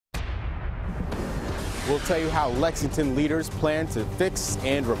We'll tell you how Lexington leaders plan to fix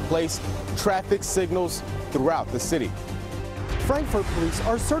and replace traffic signals throughout the city. Frankfort police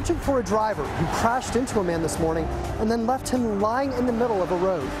are searching for a driver who crashed into a man this morning and then left him lying in the middle of a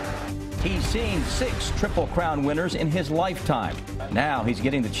road. He's seen 6 Triple Crown winners in his lifetime. Now he's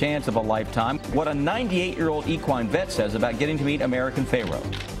getting the chance of a lifetime. What a 98-year-old equine vet says about getting to meet American Pharaoh.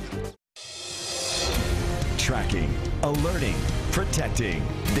 Tracking, alerting, protecting.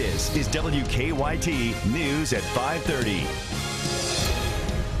 This is WKYT News at 5:30.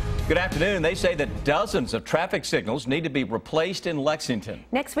 Good afternoon. They say that dozens of traffic signals need to be replaced in Lexington.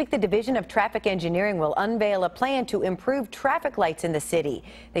 Next week, the Division of Traffic Engineering will unveil a plan to improve traffic lights in the city.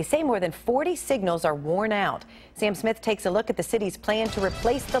 They say more than 40 signals are worn out. Sam Smith takes a look at the city's plan to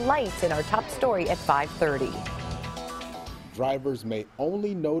replace the lights in our top story at 5:30. Drivers may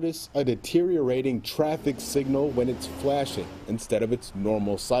only notice a deteriorating traffic signal when it's flashing instead of its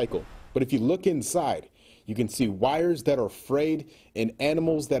normal cycle. But if you look inside, you can see wires that are frayed and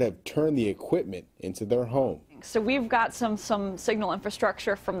animals that have turned the equipment into their home. So we've got some signal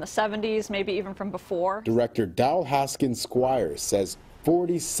infrastructure from the 70s, maybe even from before. Director Dal Hoskins Squires says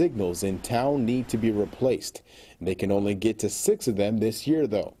 40 signals in town need to be replaced. They can only get to 6 of them this year,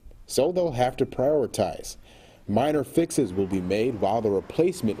 though, so they'll have to prioritize. Minor fixes will be made while the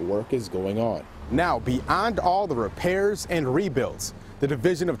replacement work is going on. Now, beyond all the repairs and rebuilds, the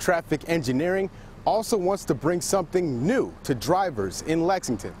Division of Traffic Engineering also wants to bring something new to drivers in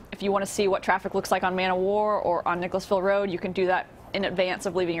Lexington. If you want to see what traffic looks like on Man of War or on Nicholasville Road, you can do that in advance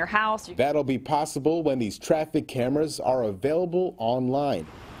of leaving your house. That'll be possible when these traffic cameras are available online.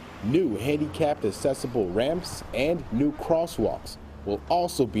 New handicapped accessible ramps and new crosswalks will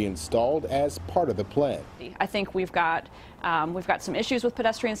also be installed as part of the plan. I think we've got some issues with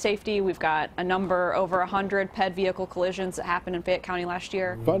pedestrian safety. We've got a number over 100 PED vehicle collisions that happened in Fayette County last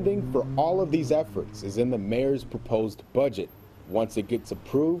year. Funding for all of these efforts is in the mayor's proposed budget. Once it gets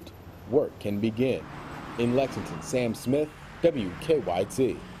approved, work can begin. In Lexington, Sam Smith,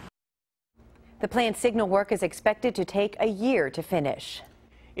 WKYT. The planned signal work is expected to take a year to finish.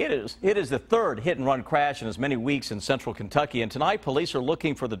 It is the third hit-and-run crash in as many weeks in central Kentucky, and tonight police are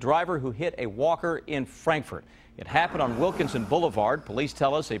looking for the driver who hit a walker in Frankfort. It happened on Wilkinson Boulevard. Police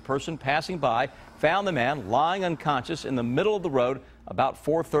tell us a person passing by found the man lying unconscious in the middle of the road about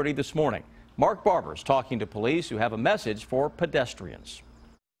 4:30 this morning. Mark Barber is talking to police who have a message for pedestrians.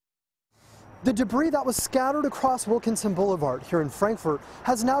 The debris that was scattered across Wilkinson Boulevard here in Frankfort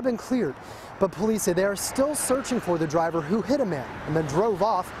has now been cleared, but police say they are still searching for the driver who hit a man and then drove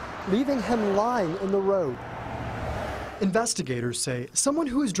off, leaving him lying in the road. Investigators say someone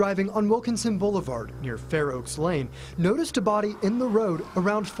who was driving on Wilkinson Boulevard near Fair Oaks Lane noticed a body in the road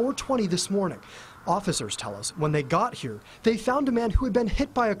around 4:20 this morning. Officers tell us when they got here, they found a man who had been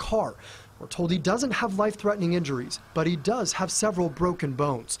hit by a car. We're told he doesn't have life-threatening injuries, but he does have several broken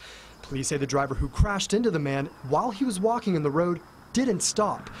bones. Police say the driver who crashed into the man while he was walking in the road didn't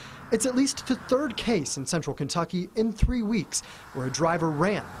stop. It's at least the third case in central Kentucky in 3 weeks where a driver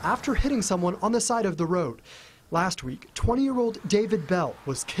ran after hitting someone on the side of the road. Last week, 20-year-old David Bell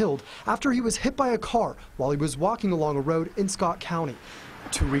was killed after he was hit by a car while he was walking along a road in Scott County.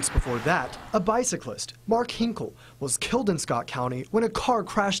 2 weeks before that, a bicyclist, Mark Hinkle, was killed in Scott County when a car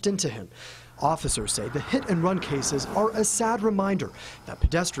crashed into him. Officers say the hit-and-run cases are a sad reminder that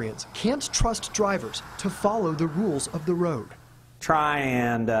pedestrians can't trust drivers to follow the rules of the road. Try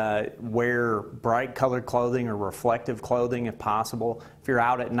and wear bright colored clothing or reflective clothing if possible. If you're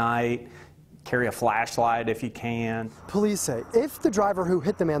out at night, carry a flashlight if you can. Police say if the driver who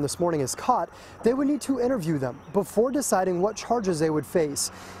hit the man this morning is caught, they would need to interview them before deciding what charges they would face.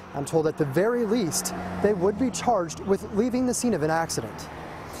 I'm told at the very least, they would be charged with leaving the scene of an accident.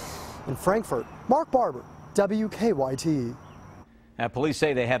 In Frankfort, Mark Barber, WKYT. Police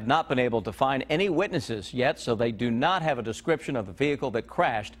say they have not been able to find any witnesses yet, so they do not have a description of the vehicle that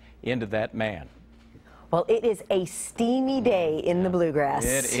crashed into that man. Well, it is a steamy day in the Bluegrass.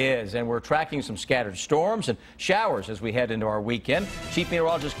 It is, and we're tracking some scattered storms and showers as we head into our weekend. Chief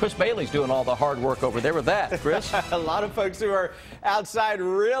Meteorologist Chris Bailey's doing all the hard work over there with that. Chris? A lot of folks who are outside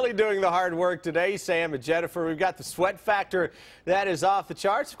really doing the hard work today, Sam and Jennifer. We've got the sweat factor that is off the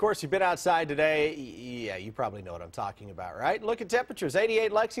charts. Of course, you've been outside today. Yeah, you probably know what I'm talking about, right? Look at temperatures.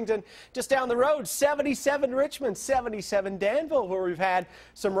 88 Lexington, just down the road. 77 Richmond, 77 Danville, where we've had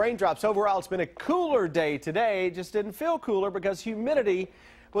some raindrops. Overall, it's been a cooler day today. It just didn't feel cooler because humidity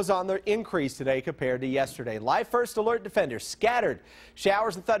was on the increase today compared to yesterday. Live first alert defenders scattered.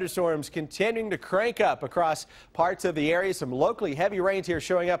 Showers and thunderstorms continuing to crank up across parts of the area. Some locally heavy rains here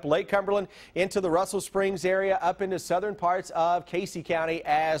showing up Lake Cumberland into the Russell Springs area, up into southern parts of Casey County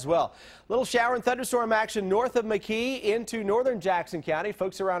as well. Little shower and thunderstorm action north of McKee into northern Jackson County.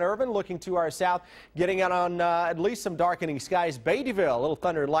 Folks around Irvin looking to our south, getting out on at least some darkening skies. Beattyville, a little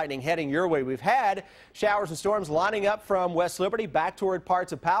thunder and lightning heading your way. We've had showers and storms lining up from West Liberty back toward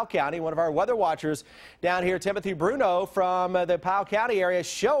parts of Powell County. One of our weather watchers down here, Timothy Bruno from the Powell County area,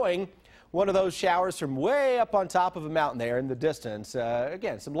 showing one of those showers from way up on top of a mountain there in the distance.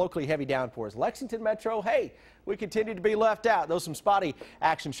 Again, some locally heavy downpours. Lexington Metro, hey, we continue to be left out. Though some spotty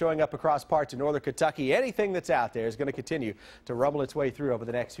action showing up across parts of northern Kentucky. Anything that's out there is going to continue to rumble its way through over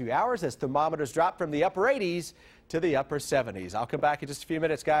the next few hours as thermometers drop from the upper 80s to the upper 70s. I'll come back in just a few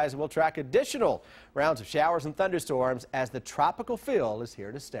minutes, guys, and we'll track additional rounds of showers and thunderstorms as the tropical feel is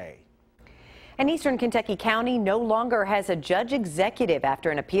here to stay. And Eastern Kentucky County no longer has a judge executive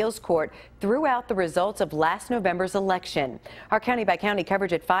after an appeals court threw out the results of last November's election. Our county by county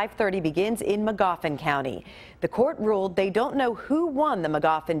coverage at 5:30 begins in Magoffin County. The court ruled they don't know who won the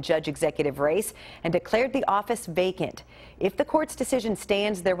Magoffin judge executive race and declared the office vacant. If the court's decision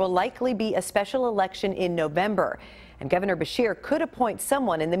stands, there will likely be a special election in November, and Governor Beshear could appoint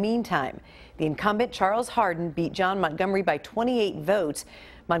someone in the meantime. The incumbent, Charles Hardin, beat John Montgomery by 28 votes.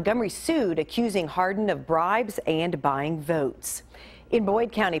 Montgomery sued, accusing Hardin of bribes and buying votes. In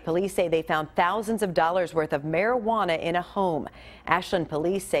Boyd County, police say they found thousands of dollars worth of marijuana in a home. Ashland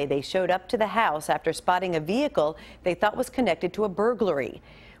police say they showed up to the house after spotting a vehicle they thought was connected to a burglary.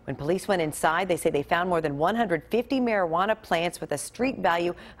 When police went inside, they say they found more than 150 marijuana plants with a street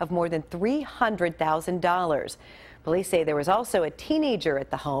value of more than $300,000. Police say there was also a teenager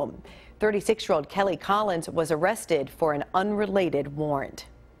at the home. 36-year-old Kelly Collins was arrested for an unrelated warrant.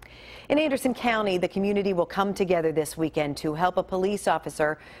 In Anderson County, the community will come together this weekend to help a police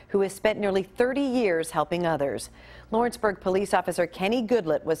officer who has spent nearly 30 years helping others. Lawrenceburg police officer Kenny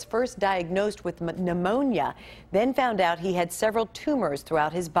Goodlett was first diagnosed with pneumonia, then found out he had several tumors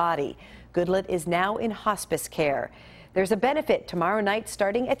throughout his body. Goodlett is now in hospice care. There's a benefit tomorrow night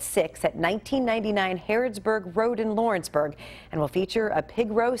starting at 6 at 1999 Harrodsburg Road in Lawrenceburg, and will feature a pig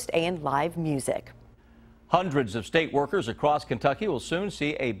roast and live music. Hundreds of state workers across Kentucky will soon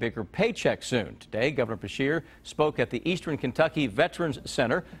see a bigger paycheck soon. Today, Governor Beshear spoke at the Eastern Kentucky Veterans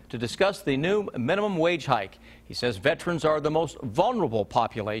Center to discuss the new minimum wage hike. He says veterans are the most vulnerable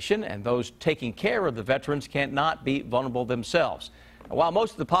population, and those taking care of the veterans cannot be vulnerable themselves. Now, while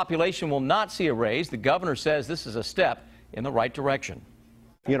most of the population will not see a raise, the governor says this is a step in the right direction.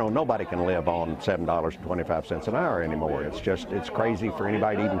 You know, nobody can live on $7.25 an hour anymore. It's crazy for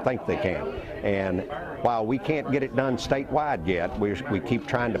anybody to even think they can. And while we can't get it done statewide yet, we keep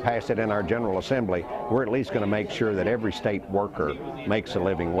trying to pass it in our General Assembly. We're at least going to make sure that every state worker makes a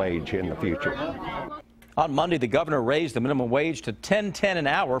living wage in the future. On Monday, the governor raised the minimum wage to $10.10 an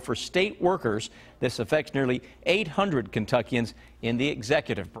hour for state workers. This affects nearly 800 Kentuckians in the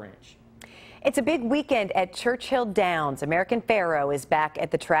executive branch. It's a big weekend at Churchill Downs. American Pharoah is back at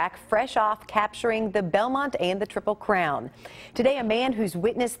the track, fresh off capturing the Belmont and the Triple Crown. Today, a man who's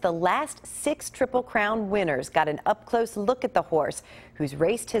witnessed the last 6 Triple Crown winners got an up-close look at the horse, who's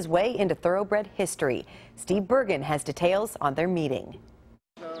raced his way into thoroughbred history. Steve Bergen has details on their meeting.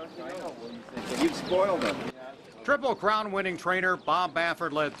 You've spoiled him. Triple Crown winning trainer Bob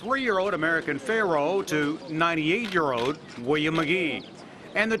Baffert led 3-year-old American Pharoah to 98-year-old William McGee.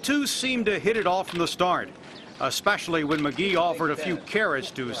 And the two seemed to hit it off from the start, especially when McGee offered a few carrots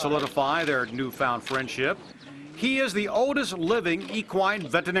to solidify their newfound friendship. He is the oldest living equine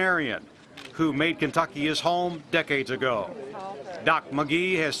veterinarian who made Kentucky his home decades ago. Doc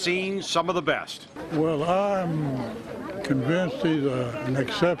McGee has seen some of the best. Well, I'm convinced he's an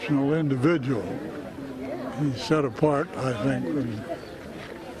exceptional individual. He's set apart, I think, from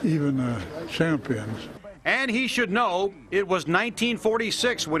even the champions. And he should know it was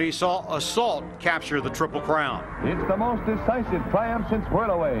 1946 when he saw Assault capture the Triple Crown. It's the most decisive triumph since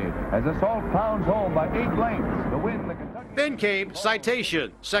Whirlaway as Assault pounds home by 8 lengths to win the Kentucky. Then came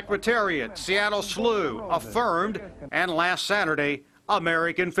Citation, Secretariat, Seattle Slew, Affirmed, and last Saturday,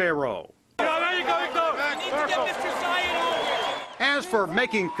 American Pharoah. As for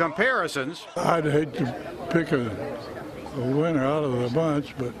making comparisons, I'd hate to pick a winner out of the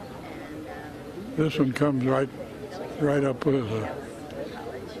bunch, but this one comes right up with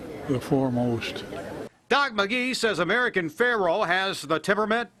the foremost. Doc McGee says American Pharoah has the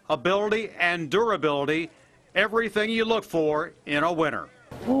temperament, ability, and durability, everything you look for in a winner.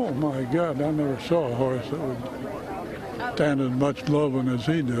 Oh my God, I never saw a horse that would stand as much loving as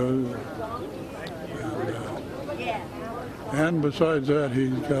he does. And besides that,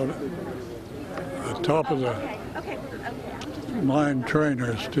 he's got a top of the line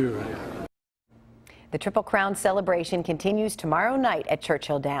trainers too. The Triple Crown celebration continues tomorrow night at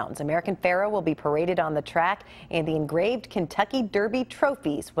Churchill Downs. American Pharoah will be paraded on the track, and the engraved Kentucky Derby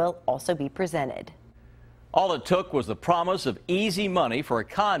trophies will also be presented. All it took was the promise of easy money for a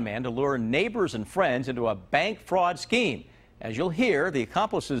con man to lure neighbors and friends into a bank fraud scheme. As you'll hear, the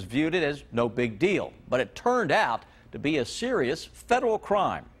accomplices viewed it as no big deal, but it turned out to be a serious federal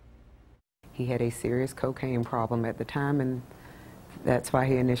crime. He had a serious cocaine problem at the time, and that's why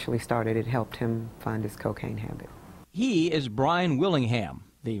he initially started. It helped him find his cocaine habit. He is Brian Willingham,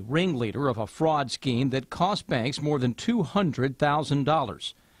 the ringleader of a fraud scheme that cost banks more than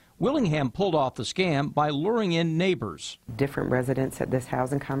 $200,000. Willingham pulled off the scam by luring in neighbors. Different residents at this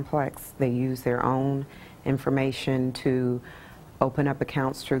housing complex, they use their own information to open up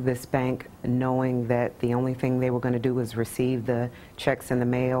accounts through this bank, knowing that the only thing they were going to do was receive the checks in the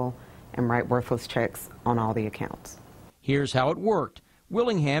mail and write worthless checks on all the accounts. Here's how it worked.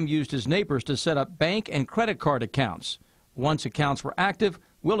 Willingham used his neighbors to set up bank and credit card accounts. Once accounts were active,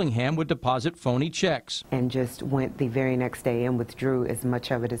 Willingham would deposit phony checks. And just went the very next day and withdrew as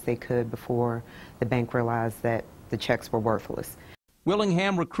much of it as they could before the bank realized that the checks were worthless.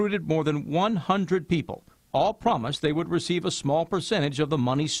 Willingham recruited more than 100 people. All promised they would receive a small percentage of the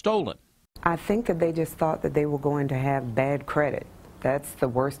money stolen. I think that they just thought that they were going to have bad credit. That's the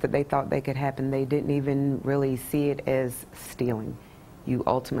worst that they thought they could happen. They didn't even really see it as stealing. You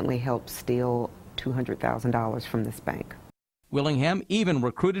ultimately helped steal $200,000 from this bank. Willingham even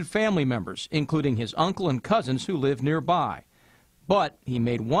recruited family members, including his uncle and cousins who lived nearby. But he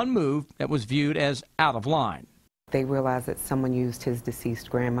made one move that was viewed as out of line. They realized that someone used his deceased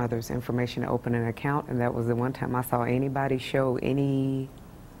grandmother's information to open an account, and that was the one time I saw anybody show any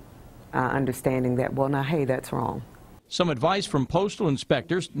understanding that, well, now, hey, that's wrong. Some advice from postal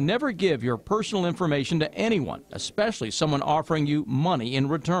inspectors: never give your personal information to anyone, especially someone offering you money in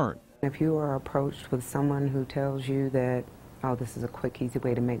return. If you are approached with someone who tells you that, oh, this is a quick, easy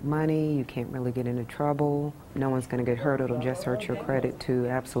way to make money, you can't really get into trouble, no one's going to get hurt, it'll just hurt your credit, to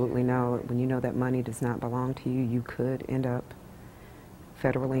absolutely no. When you know that money does not belong to you, you could end up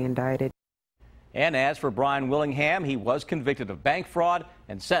federally indicted. And as for Brian Willingham, he was convicted of bank fraud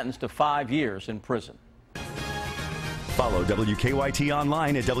and sentenced to 5 years in prison. Follow WKYT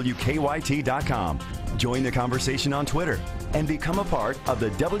online at WKYT.com. Join the conversation on Twitter and become a part of the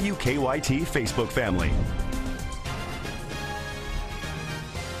WKYT Facebook family.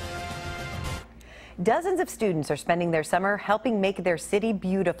 Dozens of students are spending their summer helping make their city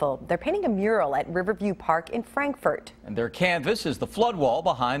beautiful. They're painting a mural at Riverview Park in Frankfort. And their canvas is the flood wall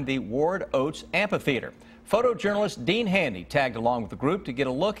behind the Ward Oates Amphitheater. Photojournalist Dean Handy tagged along with the group to get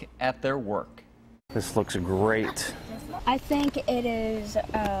a look at their work. This looks great. I think it is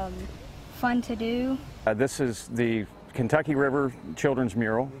fun to do. This is the Kentucky River Children's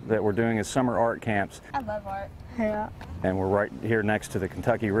Mural that we're doing as summer art camps. I love art. Yeah. And we're right here next to the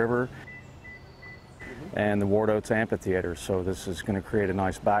Kentucky River and the Ward Oates Amphitheater, so this is going to create a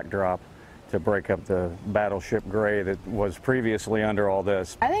nice backdrop to break up the battleship gray that was previously under all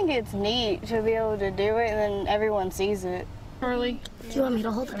this. I think it's neat to be able to do it and then everyone sees it. Early. Do you want me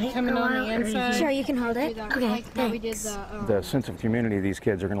to hold the paper? Coming on the inside. Sure, you can hold it. Okay, thanks. The sense of community these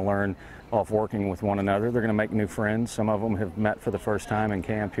kids are going to learn off working with one another. They're going to make new friends. Some of them have met for the first time in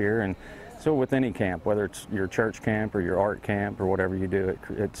camp here, and so with any camp, whether it's your church camp or your art camp or whatever you do,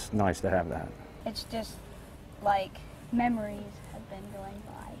 it's nice to have that. It's just like memories have been going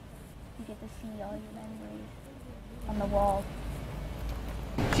by. You get to see all your memories on the wall.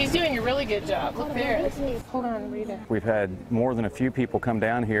 She's doing a really good job. Look there. Hold on, read it. We've had more than a few people come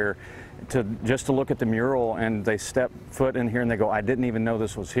down here just to look at the mural, and they step foot in here and they go, I didn't even know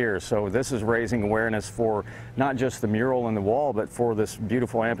this was here. So this is raising awareness for not just the mural and the wall, but for this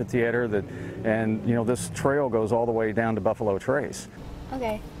beautiful amphitheater and you know, this trail goes all the way down to Buffalo Trace.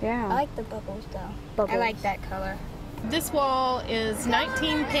 Okay. Yeah. I like the bubbles though. Bubbles. I like that color. This wall is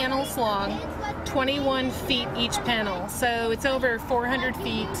 19 panels long, 21 feet each panel, so it's over 400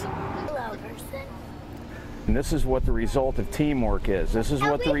 feet. And this is what the result of teamwork is. This is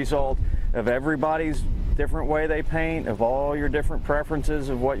what the result of everybody's different way they paint, of all your different preferences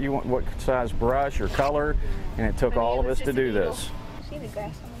of what you want, what size brush or color, and it took all of us to do this. See the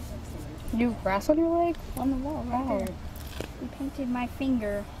grass on my leg? You have grass on your leg? On the wall, right there. You painted my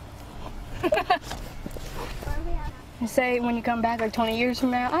finger. You say when you come back like 20 years from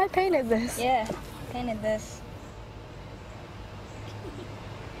now, I painted this. Yeah, painted this.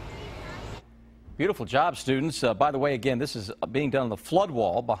 Beautiful job, students. By the way, again, this is being done on the flood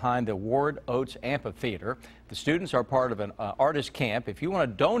wall behind the Ward Oates Amphitheater. The students are part of an artist camp. If you want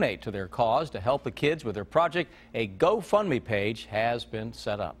to donate to their cause to help the kids with their project, a GoFundMe page has been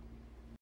set up.